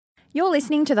You're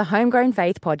listening to the Homegrown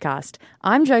Faith podcast.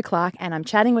 I'm Jo Clark, and I'm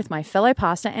chatting with my fellow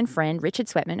pastor and friend Richard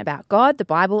Sweatman about God, the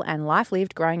Bible, and life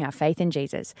lived growing our faith in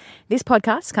Jesus. This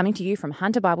podcast is coming to you from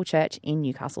Hunter Bible Church in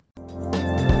Newcastle.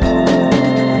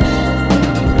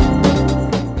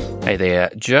 Hey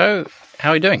there, Jo.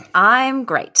 How are you doing? I'm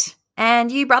great. And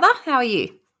you, brother? How are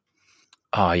you?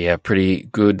 Oh, yeah, pretty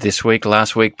good this week.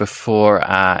 Last week before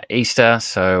Easter.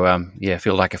 So, I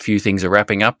feel like a few things are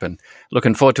wrapping up and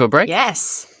looking forward to a break.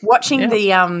 Yes. Watching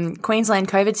the Queensland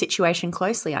COVID situation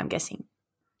closely, I'm guessing.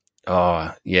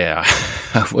 Oh, yeah.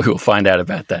 We will find out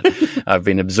about that. I've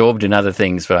been absorbed in other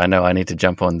things, but I know I need to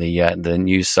jump on the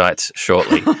news sites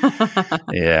shortly.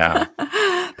 Yeah.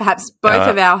 Perhaps both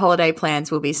of our holiday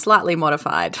plans will be slightly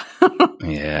modified.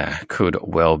 Yeah, could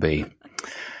well be.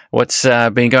 What's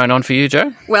been going on for you,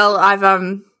 Jo? Well, I've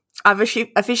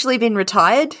officially been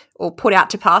retired or put out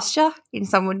to pasture in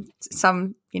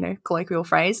some colloquial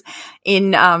phrase.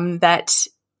 In that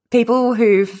people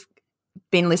who've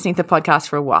been listening to the podcast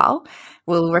for a while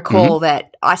will recall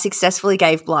that I successfully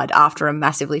gave blood after a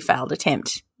massively failed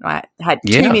attempt. Right, I had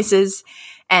two misses.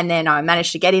 And then I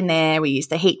managed to get in there. We used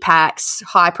the heat packs,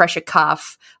 high pressure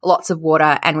cuff, lots of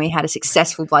water, and we had a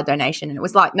successful blood donation. And it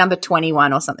was like number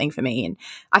 21 or something for me. And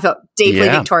I felt deeply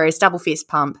victorious, double fist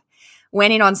pump.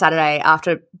 Went in on Saturday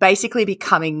after basically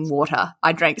becoming water.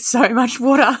 I drank so much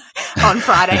water on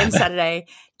Friday and Saturday.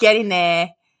 Get in there,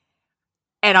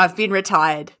 and I've been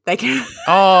retired. They can.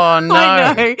 Oh, no.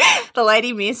 I know. The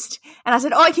lady missed. And I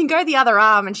said, I can go the other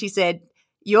arm. And she said,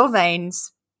 your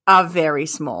veins are very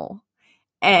small.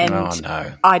 And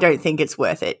I don't think it's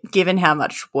worth it, given how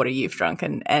much water you've drunk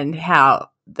and how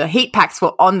the heat packs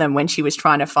were on them when she was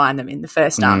trying to find them in the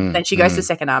first arm. Then she goes to the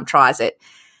second arm, tries it,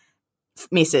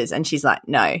 misses, and she's like,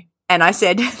 no. And I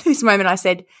said, this moment I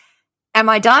said, am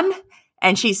I done?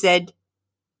 And she said,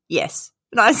 yes.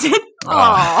 And I said,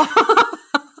 oh.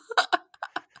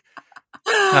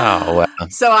 Oh, wow.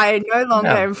 So I no longer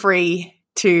am free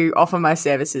to offer my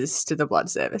services to the blood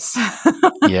service.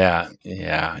 Yeah.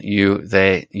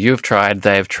 You've tried,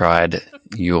 they've tried.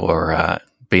 You're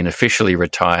been officially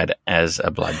retired as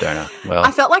a blood donor. Well,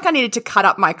 I felt like I needed to cut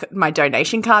up my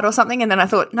donation card or something, and then I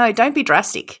thought, no, don't be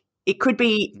drastic. It could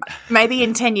be maybe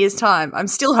in 10 years' time. I'm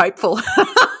still hopeful.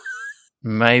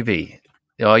 Maybe.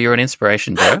 Oh, you're an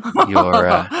inspiration, Jo.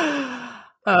 Your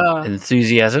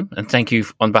enthusiasm, and thank you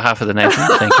on behalf of the nation.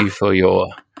 Thank you for your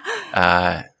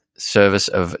service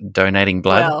of donating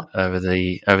blood over the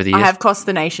years. I have cost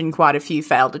the nation quite a few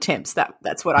failed attempts.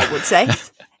 That's what I would say.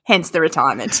 Hence the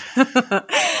retirement.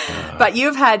 But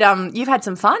you've had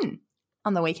some fun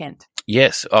on the weekend.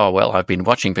 Yes. Oh well, I've been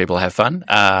watching people have fun.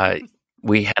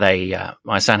 We had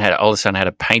my oldest son had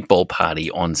a paintball party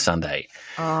on Sunday,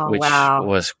 which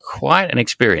was quite an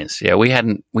experience. Yeah, we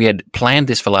had planned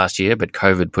this for last year, but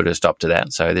COVID put a stop to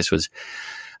that. So this was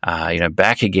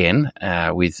back again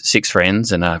with 6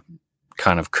 friends and a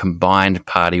kind of combined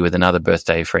party with another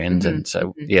birthday friend. And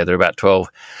so, there are about 12,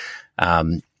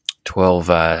 15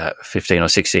 or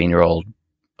 16-year-old,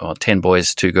 or 10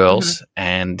 boys, 2 girls.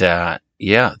 And,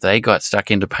 they got stuck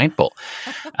into paintball.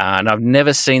 And I've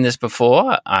never seen this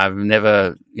before. I've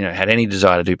never, had any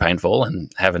desire to do paintball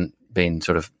and haven't been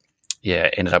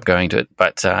ended up going to it.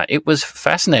 But it was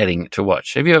fascinating to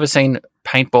watch. Have you ever seen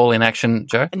paintball in action,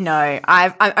 Jo? No,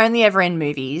 I'm only ever in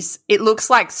movies. It looks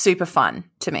like super fun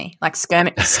to me, like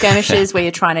skirmishes where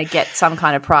you're trying to get some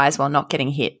kind of prize while not getting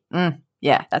hit.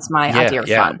 Yeah, that's my idea of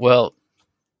fun. Well,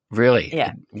 really?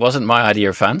 Yeah. It wasn't my idea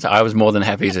of fun. So I was more than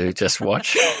happy to just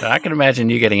watch. I can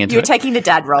imagine you getting into it. You're taking the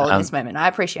dad role in this moment. I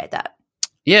appreciate that.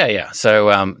 Yeah.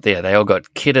 So, they all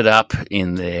got kitted up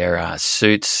in their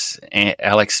suits.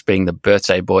 Alex, being the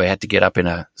birthday boy, had to get up in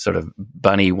a sort of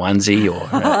bunny onesie or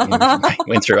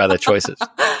went through other choices.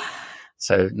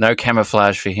 So no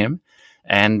camouflage for him.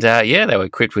 And, they were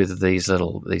equipped with these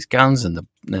guns and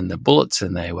the bullets,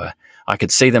 and I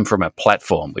could see them from a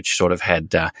platform which sort of had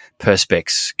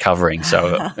perspex covering.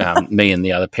 So me and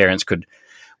the other parents could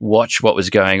watch what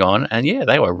was going on, and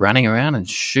they were running around and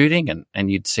shooting,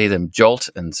 and you'd see them jolt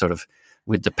and sort of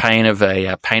with the pain of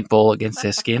a paintball against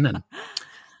their skin. And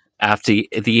at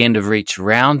the end of each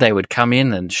round, they would come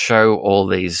in and show all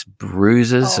these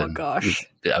bruises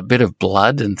a bit of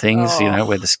blood and things,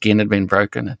 where the skin had been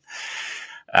broken.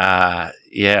 They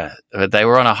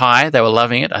were on a high. They were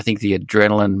loving it. I think the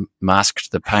adrenaline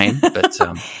masked the pain. But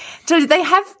so did they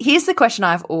have? Here's the question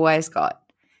I've always got: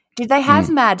 did they have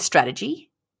mad strategy?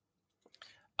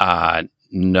 No.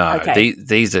 Okay.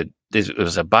 It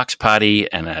was a Bucks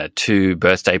party and 2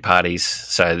 birthday parties,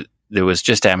 so there was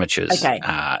just amateurs. Okay.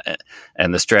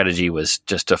 And the strategy was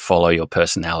just to follow your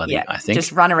personality, I think.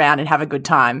 Just run around and have a good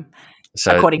time.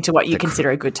 So according to what you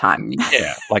consider a good time.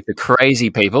 Yeah, like the crazy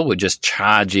people would just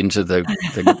charge into the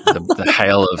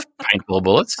hail of paintball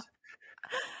bullets,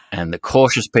 and the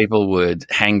cautious people would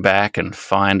hang back and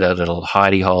find a little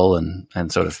hidey hole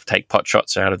and sort of take pot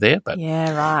shots out of there. But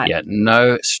yeah, right. Yeah,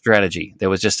 no strategy. There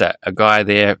was just a guy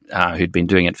there who'd been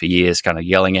doing it for years, kind of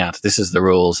yelling out, "This is the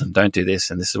rules, and don't do this,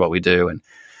 and this is what we do," and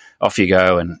off you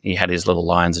go. And he had his little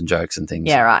lines and jokes and things.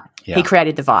 Yeah, right. Yeah. He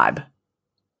created the vibe.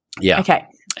 Yeah. Okay.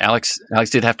 Alex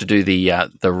did have to do the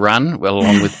run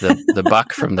along with the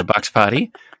buck from the Bucks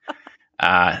party.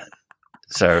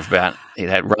 So he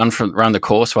had run the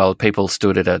course while people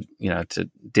stood at a to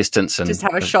distance and just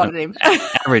have a shot at him,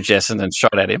 average distance, and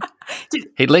shot at him.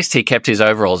 At least he kept his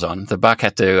overalls on. The buck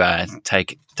had to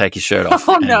take his shirt off.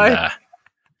 Oh no!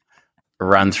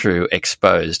 Run through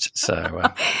exposed. So.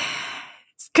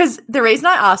 Because the reason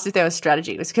I asked if there was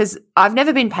strategy was because I've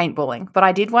never been paintballing, but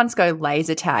I did once go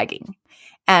laser tagging,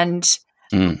 and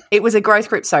it was a growth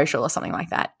group social or something like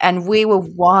that, and we were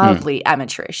wildly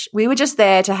amateurish. We were just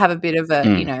there to have a bit of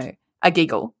a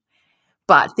giggle.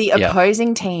 But the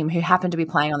opposing team, who happened to be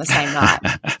playing on the same night,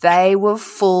 they were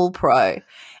full pro,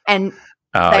 and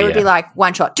they would be like,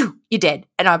 "One shot, you're dead,"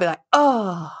 and I'd be like,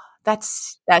 "Oh."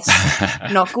 That's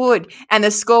not good. And the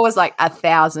score was like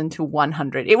 1,000 to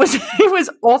 100. It was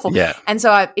awful. Yeah. And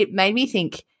so it made me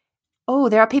think, oh,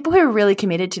 there are people who are really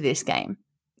committed to this game,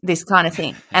 this kind of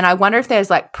thing. And I wonder if there's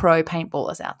like pro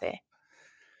paintballers out there.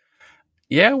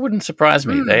 Yeah, it wouldn't surprise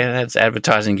me. They had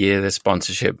advertising gear, there's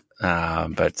sponsorship.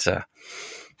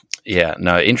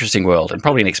 Interesting world, and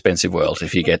probably an expensive world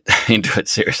if you get into it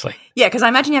seriously. Yeah, because I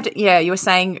imagine you have to, you were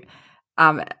saying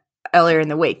earlier in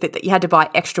the week that you had to buy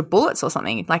extra bullets or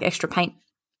something, like extra paint.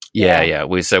 Yeah.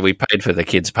 We paid for the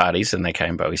kids' parties, and they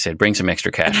came, but we said bring some extra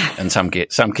cash. And some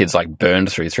kids like burned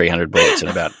through 300 bullets in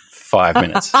about 5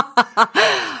 minutes.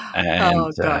 And,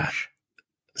 oh gosh.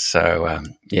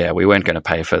 We weren't going to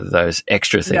pay for those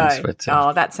extra things. No.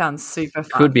 But, that sounds super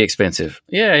fun. Could be expensive.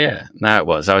 Yeah. No, it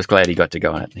was. I was glad he got to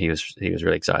go on it. He was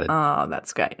really excited. Oh,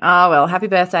 that's great. Oh, well, happy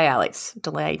birthday, Alex.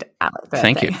 Delayed Alex birthday.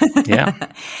 Thank you.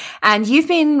 Yeah. And you've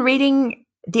been reading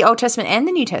the Old Testament and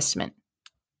the New Testament.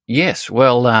 Yes.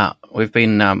 Well, we've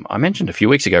been, I mentioned a few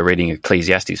weeks ago, reading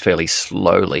Ecclesiastes fairly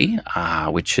slowly,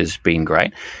 which has been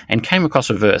great, and came across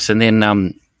a verse. And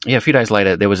then, a few days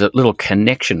later, there was a little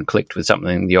connection clicked with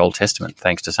something in the Old Testament,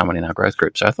 thanks to someone in our growth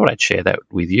group. So I thought I'd share that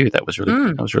with you. That was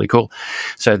really cool.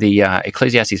 So the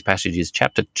Ecclesiastes passage is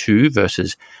chapter 2,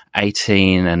 verses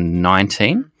 18 and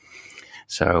 19.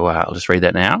 So I'll just read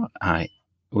that now,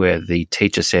 where the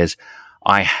teacher says,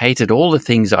 "I hated all the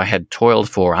things I had toiled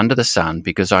for under the sun,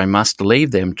 because I must leave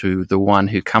them to the one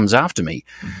who comes after me.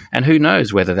 And who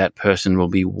knows whether that person will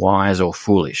be wise or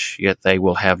foolish, yet they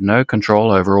will have no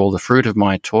control over all the fruit of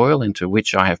my toil, into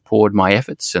which I have poured my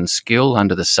efforts and skill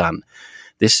under the sun.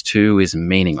 This too is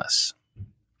meaningless."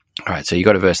 All right, so you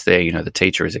got a verse there, the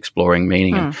teacher is exploring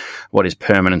meaning and what is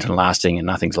permanent and lasting, and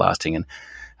nothing's lasting. And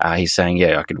he's saying,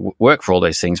 I could work for all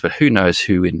those things, but who knows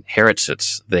who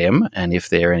inherits them, and if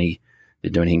they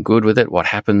do anything good with it, what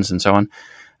happens, and so on.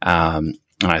 And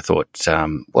I thought,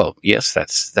 yes,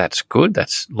 that's good.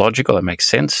 That's logical. It makes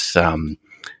sense.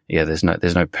 There's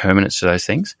no permanence to those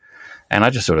things. And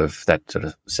I just sat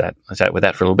with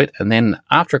that for a little bit. And then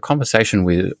after a conversation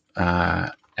with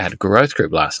at growth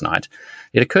group last night,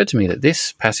 it occurred to me that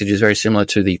this passage is very similar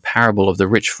to the parable of the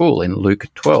rich fool in Luke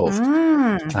 12,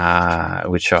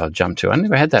 which I'll jump to. I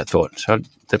never had that thought. So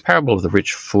the parable of the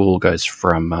rich fool goes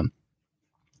from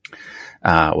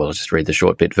I'll just read the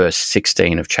short bit, verse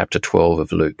 16 of chapter 12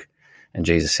 of Luke. And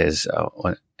Jesus says,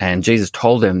 and Jesus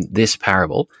told them this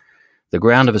parable: "The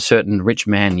ground of a certain rich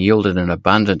man yielded an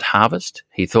abundant harvest.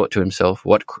 He thought to himself,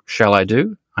 'What shall I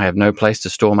do? I have no place to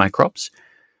store my crops.'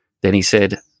 Then he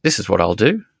said, 'This is what I'll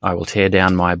do. I will tear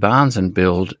down my barns and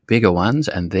build bigger ones,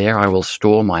 and there I will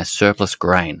store my surplus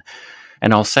grain.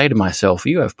 And I'll say to myself,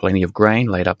 you have plenty of grain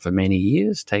laid up for many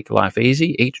years. Take life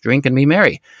easy, eat, drink, and be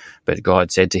merry.' But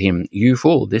God said to him, 'You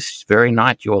fool, this very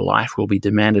night your life will be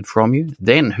demanded from you.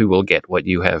 Then who will get what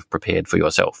you have prepared for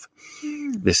yourself?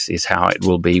 This is how it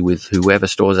will be with whoever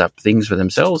stores up things for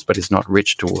themselves, but is not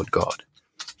rich toward God.'"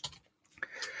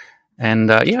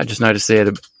 And I just noticed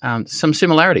there some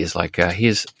similarities. Like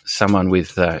here's someone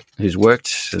with who's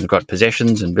worked and got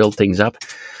possessions and built things up,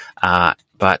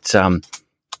 but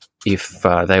if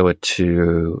they were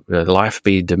to life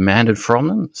be demanded from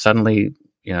them, suddenly,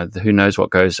 who knows what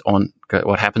goes on,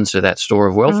 what happens to that store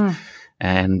of wealth.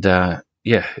 And the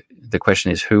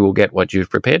question is, who will get what you've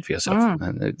prepared for yourself?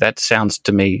 And that sounds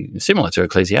to me similar to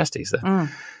Ecclesiastes.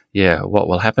 What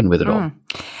will happen with it all?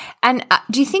 And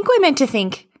do you think we're meant to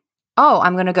think oh,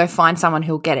 I'm going to go find someone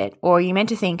who'll get it. Or you're meant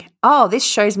to think, oh, this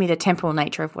shows me the temporal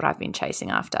nature of what I've been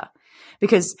chasing after.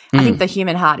 Because I think the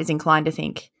human heart is inclined to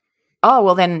think, oh,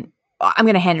 well, then I'm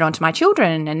going to hand it on to my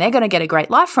children and they're going to get a great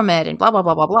life from it and blah, blah,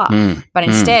 blah, blah, blah. But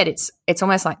instead, it's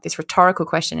almost like this rhetorical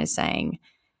question is saying,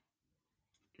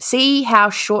 see how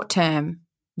short-term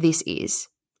this is.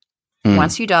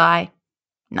 Once you die,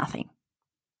 nothing.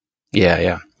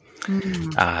 Yeah.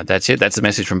 That's it. That's the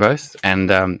message from both. And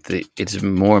it's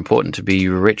more important to be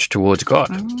rich towards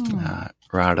God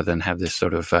rather than have this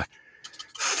sort of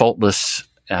faultless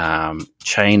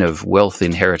chain of wealth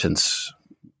inheritance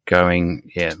going,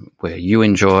 where you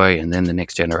enjoy and then the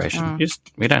next generation.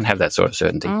 We don't have that sort of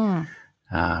certainty.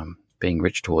 Being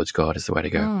rich towards God is the way to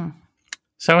go.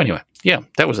 So anyway,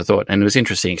 that was a thought. And it was an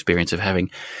interesting experience of having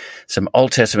some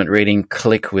Old Testament reading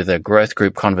click with a growth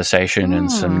group conversation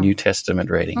and some New Testament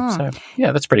reading. So,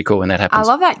 that's pretty cool when that happens.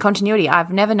 I love that continuity.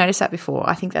 I've never noticed that before.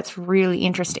 I think that's really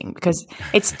interesting because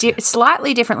it's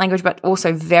slightly different language but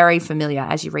also very familiar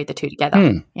as you read the two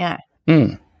together.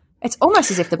 It's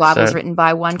almost as if the Bible is written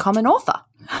by one common author.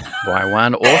 By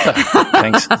one author.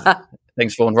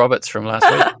 Thanks, Vaughan Roberts from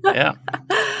last week. Yeah.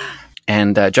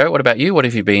 And Jo, what about you? What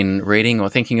have you been reading or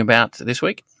thinking about this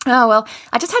week? Oh, well,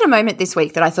 I just had a moment this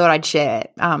week that I thought I'd share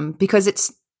because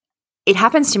it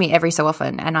happens to me every so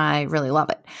often and I really love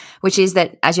it, which is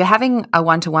that as you're having a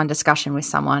one-to-one discussion with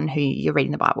someone who you're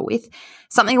reading the Bible with,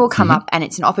 something will come up and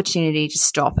it's an opportunity to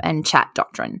stop and chat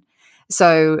doctrine.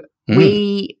 So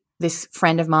this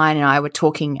friend of mine and I were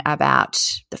talking about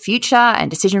the future and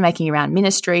decision-making around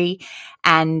ministry,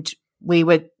 and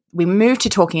we moved to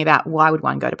talking about why would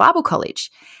one go to Bible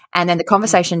college. And then the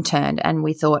conversation turned and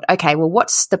we thought, okay, well,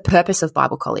 what's the purpose of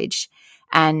Bible college?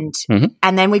 And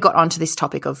then we got onto this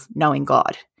topic of knowing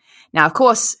God. Now, of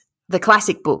course, the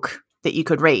classic book that you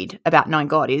could read about knowing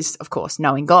God is, of course,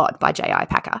 Knowing God by J.I.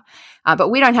 Packer. But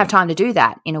we don't have time to do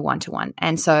that in a one-to-one.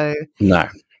 And so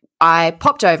I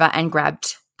popped over and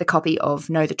grabbed the copy of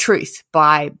Know the Truth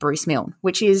by Bruce Milne,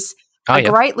 which is a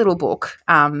great little book,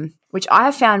 which I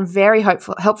have found very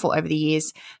helpful over the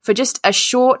years for just a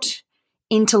short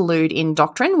interlude in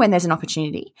doctrine when there's an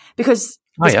opportunity. Because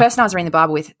this person I was reading the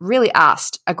Bible with really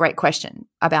asked a great question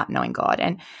about knowing God.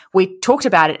 And we talked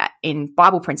about it in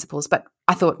Bible principles, but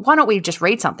I thought, why don't we just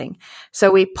read something?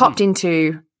 So we popped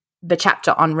into the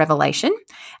chapter on Revelation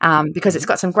because it's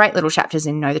got some great little chapters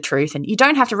in Know the Truth, and you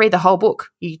don't have to read the whole book.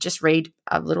 You just read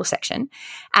a little section.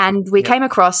 And we came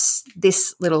across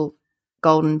this little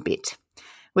golden bit,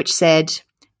 which said,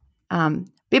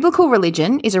 biblical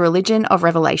religion is a religion of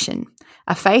revelation,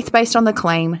 a faith based on the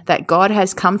claim that God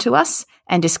has come to us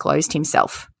and disclosed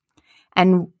himself.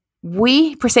 And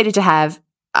we proceeded to have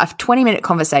a 20-minute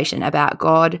conversation about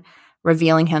God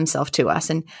revealing himself to us.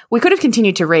 And we could have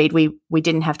continued to read. We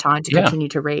didn't have time to continue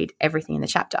to read everything in the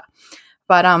chapter.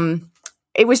 But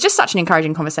it was just such an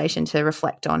encouraging conversation to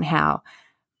reflect on how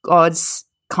God's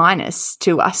kindness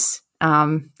to us,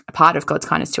 a part of God's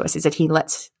kindness to us is that he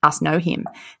lets us know him.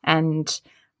 And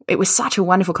it was such a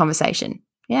wonderful conversation.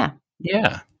 Yeah.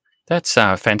 Yeah. That's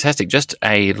fantastic. Just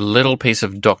a little piece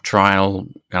of doctrinal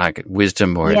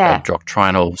wisdom or a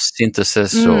doctrinal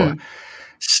synthesis or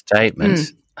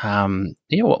statement.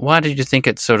 Why did you think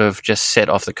it sort of just set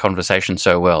off the conversation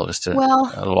so well? Just a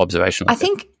little observation. I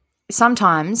think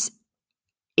sometimes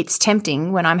it's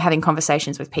tempting when I'm having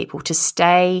conversations with people to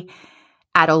stay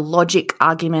at a logic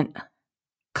argument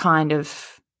kind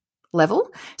of level.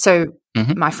 So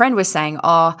my friend was saying,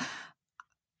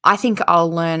 I think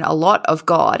I'll learn a lot of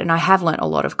God, and I have learned a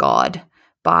lot of God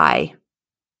by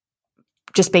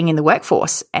just being in the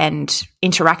workforce and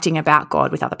interacting about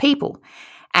God with other people.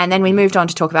 And then we moved on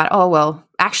to talk about,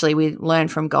 actually we learn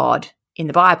from God in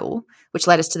the Bible, which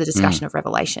led us to the discussion of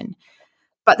Revelation.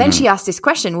 But then she asked this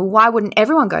question, well, why wouldn't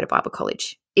everyone go to Bible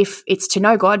college if it's to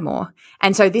know God more?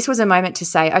 And so this was a moment to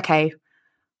say, okay,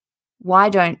 why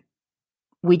don't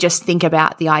we just think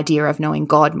about the idea of knowing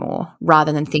God more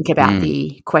rather than think about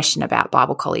the question about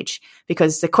Bible college?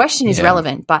 Because the question is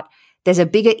relevant, but there's a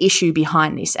bigger issue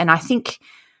behind this. And I think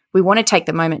we want to take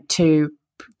the moment to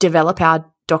develop our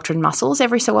doctrine muscles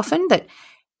every so often, that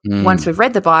once we've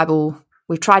read the Bible,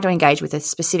 we've tried to engage with a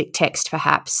specific text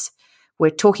perhaps. We're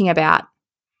talking about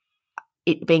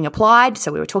it being applied.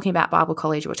 So we were talking about Bible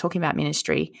college, we were talking about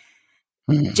ministry.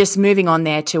 Just moving on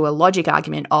there to a logic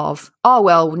argument of,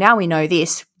 now we know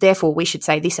this, therefore we should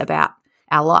say this about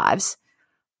our lives.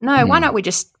 No, why don't we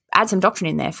just add some doctrine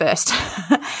in there first?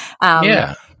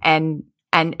 And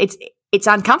it's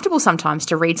uncomfortable sometimes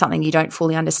to read something you don't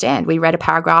fully understand. We read a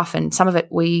paragraph and some of it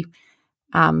we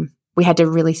had to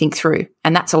really think through,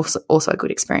 and that's also a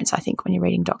good experience, I think, when you're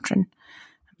reading doctrine.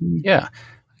 Yeah.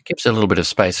 It gives a little bit of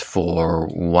space for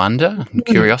wonder and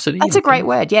curiosity. That's a great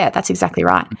word. Yeah, that's exactly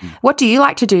right. What do you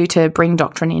like to do to bring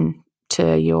doctrine in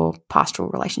to your pastoral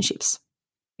relationships?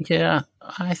 Yeah,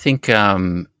 I think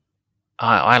I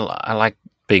like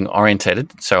being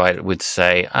orientated. So I would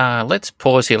say, let's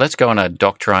pause here. Let's go on a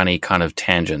doctriney kind of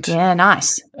tangent. Yeah,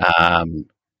 nice.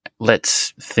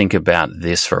 Let's think about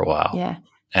this for a while. Yeah.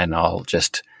 And I'll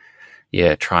just,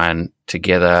 try and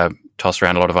together toss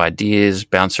around a lot of ideas,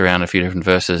 bounce around a few different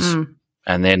verses.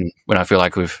 And then when I feel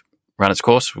like we've run its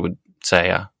course, we'd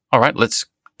say, all right, let's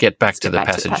get back to the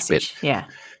passage bit. Yeah.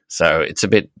 So it's a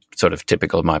bit sort of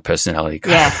typical of my personality.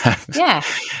 Yeah.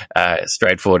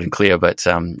 Straightforward and clear, but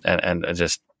and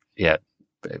just a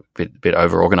bit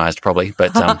over organized probably.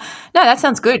 But no, that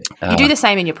sounds good. You do the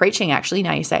same in your preaching. Actually,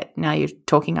 now you're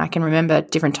talking. I can remember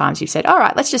different times you've said, "All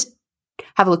right, let's just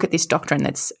have a look at this doctrine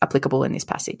that's applicable in this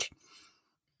passage."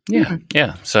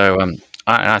 Yeah. So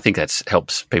I think that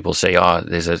helps people see.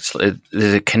 There's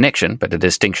a connection, but a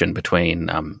distinction between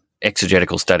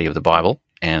exegetical study of the Bible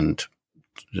and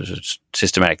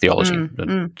systematic theology,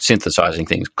 synthesizing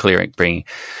things, bringing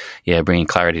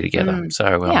clarity together.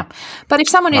 So but if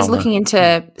someone is looking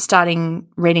into starting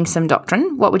reading some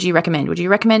doctrine, what would you recommend? Would you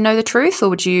recommend Know the Truth, or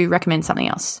would you recommend something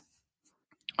else?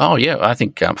 Oh yeah, I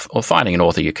think finding an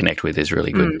author you connect with is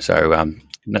really good. So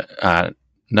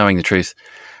Knowing the Truth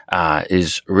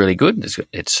is really good.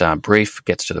 It's brief,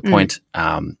 gets to the point.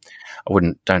 I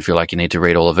don't feel like you need to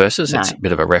read all the verses. No. It's a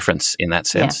bit of a reference in that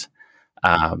sense.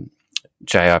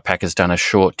 J.I. Packer's done a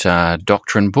short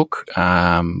doctrine book.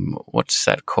 What's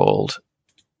that called?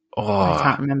 I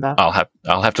can't remember. I'll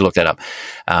have to look that up.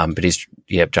 But he's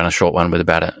done a short one with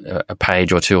about a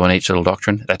page or two on each little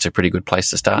doctrine. That's a pretty good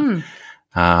place to start.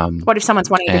 What if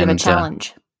someone's wanting a bit of a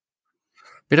challenge?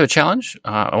 Bit of a challenge?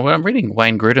 I'm reading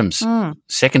Wayne Grudem's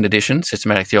second edition,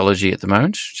 Systematic Theology, at the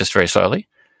moment, just very slowly.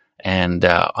 And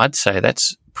I'd say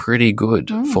that's pretty good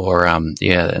for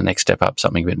the next step up,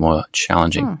 something a bit more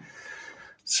challenging.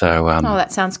 So,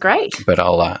 that sounds great. But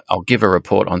I'll give a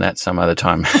report on that some other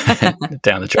time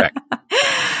down the track.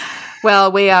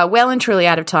 Well, we are well and truly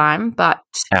out of time, but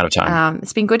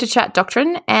it's been good to chat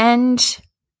doctrine and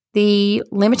the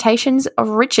limitations of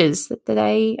riches, that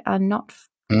they are not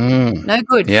no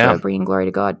good for bringing glory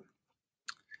to God.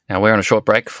 Now we're on a short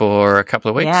break for a couple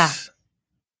of weeks. Yeah.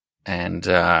 And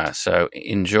so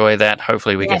enjoy that.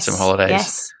 Hopefully we get some holidays.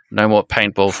 Yes. No more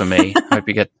paintball for me. Hope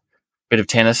you get bit of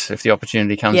tennis if the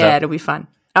opportunity comes up. Yeah, it'll be fun.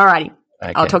 All righty.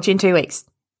 Okay. I'll talk to you in 2 weeks.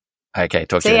 Okay,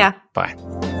 talk to you. See ya. Bye.